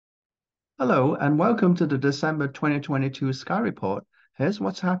Hello and welcome to the December 2022 Sky Report. Here's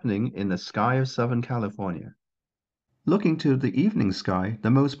what's happening in the sky of Southern California. Looking to the evening sky, the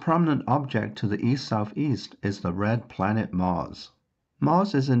most prominent object to the east-southeast is the red planet Mars.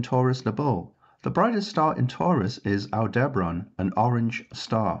 Mars is in Taurus the Bull. The brightest star in Taurus is Aldebaran, an orange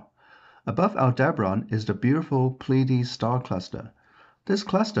star. Above Aldebaran is the beautiful Pleiades star cluster. This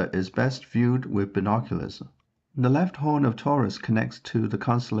cluster is best viewed with binoculars. The left horn of Taurus connects to the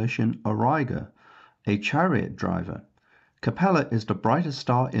constellation Auriga, a chariot driver. Capella is the brightest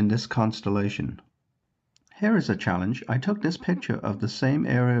star in this constellation. Here is a challenge. I took this picture of the same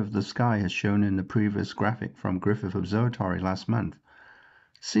area of the sky as shown in the previous graphic from Griffith Observatory last month.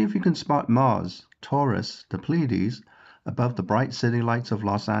 See if you can spot Mars, Taurus, the Pleiades, above the bright city lights of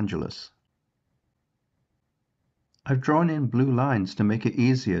Los Angeles. I've drawn in blue lines to make it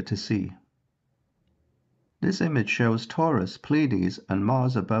easier to see. This image shows Taurus, Pleiades, and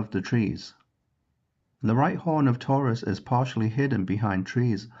Mars above the trees. The right horn of Taurus is partially hidden behind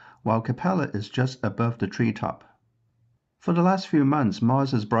trees, while Capella is just above the treetop. For the last few months, Mars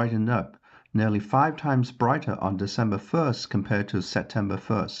has brightened up, nearly 5 times brighter on December 1st compared to September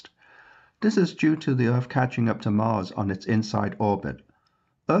 1st. This is due to the Earth catching up to Mars on its inside orbit.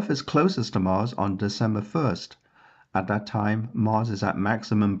 Earth is closest to Mars on December 1st. At that time, Mars is at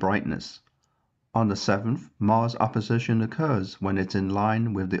maximum brightness. On the 7th, Mars opposition occurs when it's in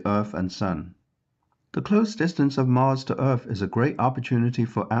line with the Earth and Sun. The close distance of Mars to Earth is a great opportunity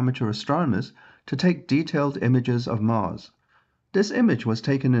for amateur astronomers to take detailed images of Mars. This image was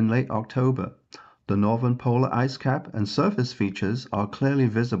taken in late October. The northern polar ice cap and surface features are clearly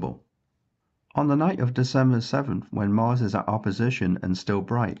visible. On the night of December 7th, when Mars is at opposition and still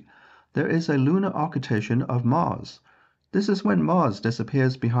bright, there is a lunar occultation of Mars. This is when Mars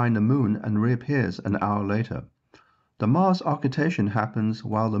disappears behind the Moon and reappears an hour later. The Mars occultation happens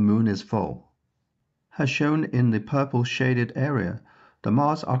while the Moon is full. As shown in the purple shaded area, the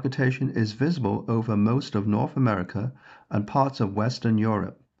Mars occultation is visible over most of North America and parts of Western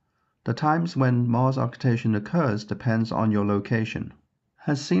Europe. The times when Mars occultation occurs depends on your location.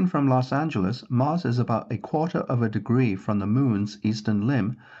 As seen from Los Angeles, Mars is about 1/4 of a degree from the Moon's eastern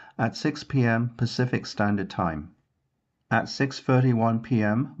limb at 6 p.m. Pacific Standard Time. At 6:31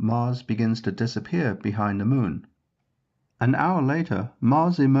 p.m., Mars begins to disappear behind the Moon. An hour later,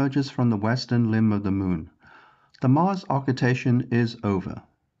 Mars emerges from the western limb of the Moon. The Mars occultation is over.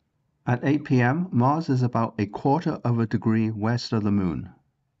 At 8 p.m., Mars is about 1/4 of a degree west of the Moon.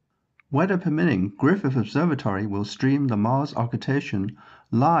 Weather permitting, Griffith Observatory will stream the Mars occultation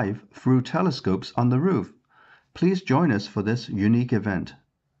live through telescopes on the roof. Please join us for this unique event.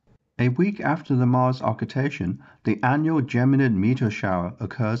 A week after the Mars occultation, the annual Geminid meteor shower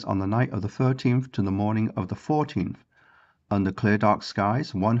occurs on the night of the 13th to the morning of the 14th. Under clear dark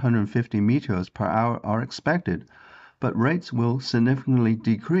skies, 150 meteors per hour are expected, but rates will significantly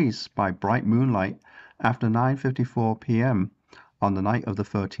decrease by bright moonlight after 9:54 p.m. on the night of the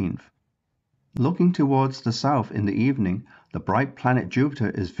 13th. Looking towards the south in the evening, the bright planet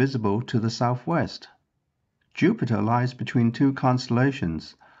Jupiter is visible to the southwest. Jupiter lies between 2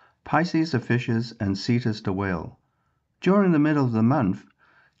 constellations, Pisces the Fishes and Cetus the Whale. During the middle of the month,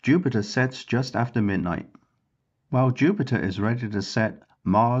 Jupiter sets just after midnight. While Jupiter is ready to set,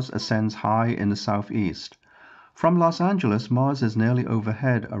 Mars ascends high in the southeast. From Los Angeles, Mars is nearly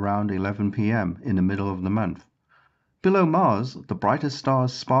overhead around 11 p.m. in the middle of the month. Below Mars, the brightest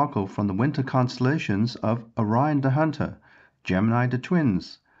stars sparkle from the winter constellations of Orion the Hunter, Gemini the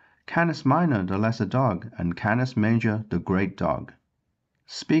Twins, Canis Minor the Lesser Dog, and Canis Major the Great Dog.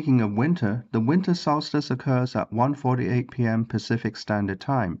 Speaking of winter, the winter solstice occurs at 1:48 p.m. Pacific Standard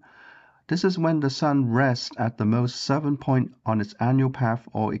Time. This is when the Sun rests at the most southern point on its annual path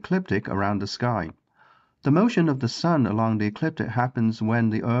or ecliptic around the sky. The motion of the Sun along the ecliptic happens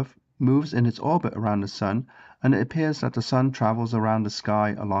when the Earth moves in its orbit around the Sun, and it appears that the Sun travels around the sky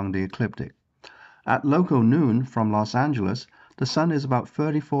along the ecliptic. At local noon from Los Angeles, the Sun is about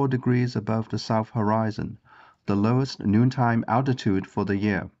 34 degrees above the south horizon, the lowest noontime altitude for the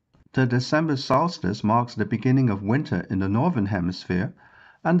year. The December solstice marks the beginning of winter in the northern hemisphere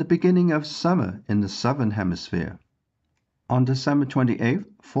and the beginning of summer in the southern hemisphere. On December 28th,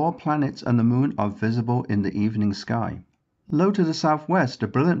 4 planets and the Moon are visible in the evening sky. Low to the southwest, the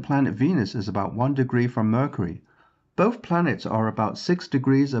brilliant planet Venus is about 1 degree from Mercury. Both planets are about 6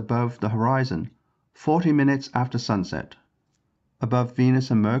 degrees above the horizon, 40 minutes after sunset. Above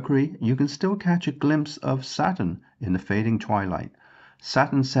Venus and Mercury, you can still catch a glimpse of Saturn in the fading twilight.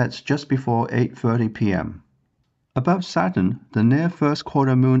 Saturn sets just before 8:30 p.m. Above Saturn, the near first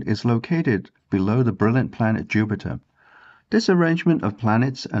quarter moon is located below the brilliant planet Jupiter. This arrangement of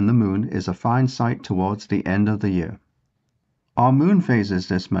planets and the moon is a fine sight towards the end of the year. Our moon phases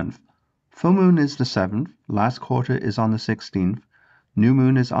this month. Full moon is the 7th, last quarter is on the 16th, new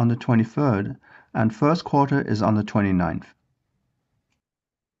moon is on the 23rd, and first quarter is on the 29th.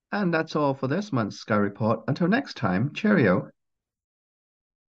 And that's all for this month's Sky Report. Until next time, cheerio.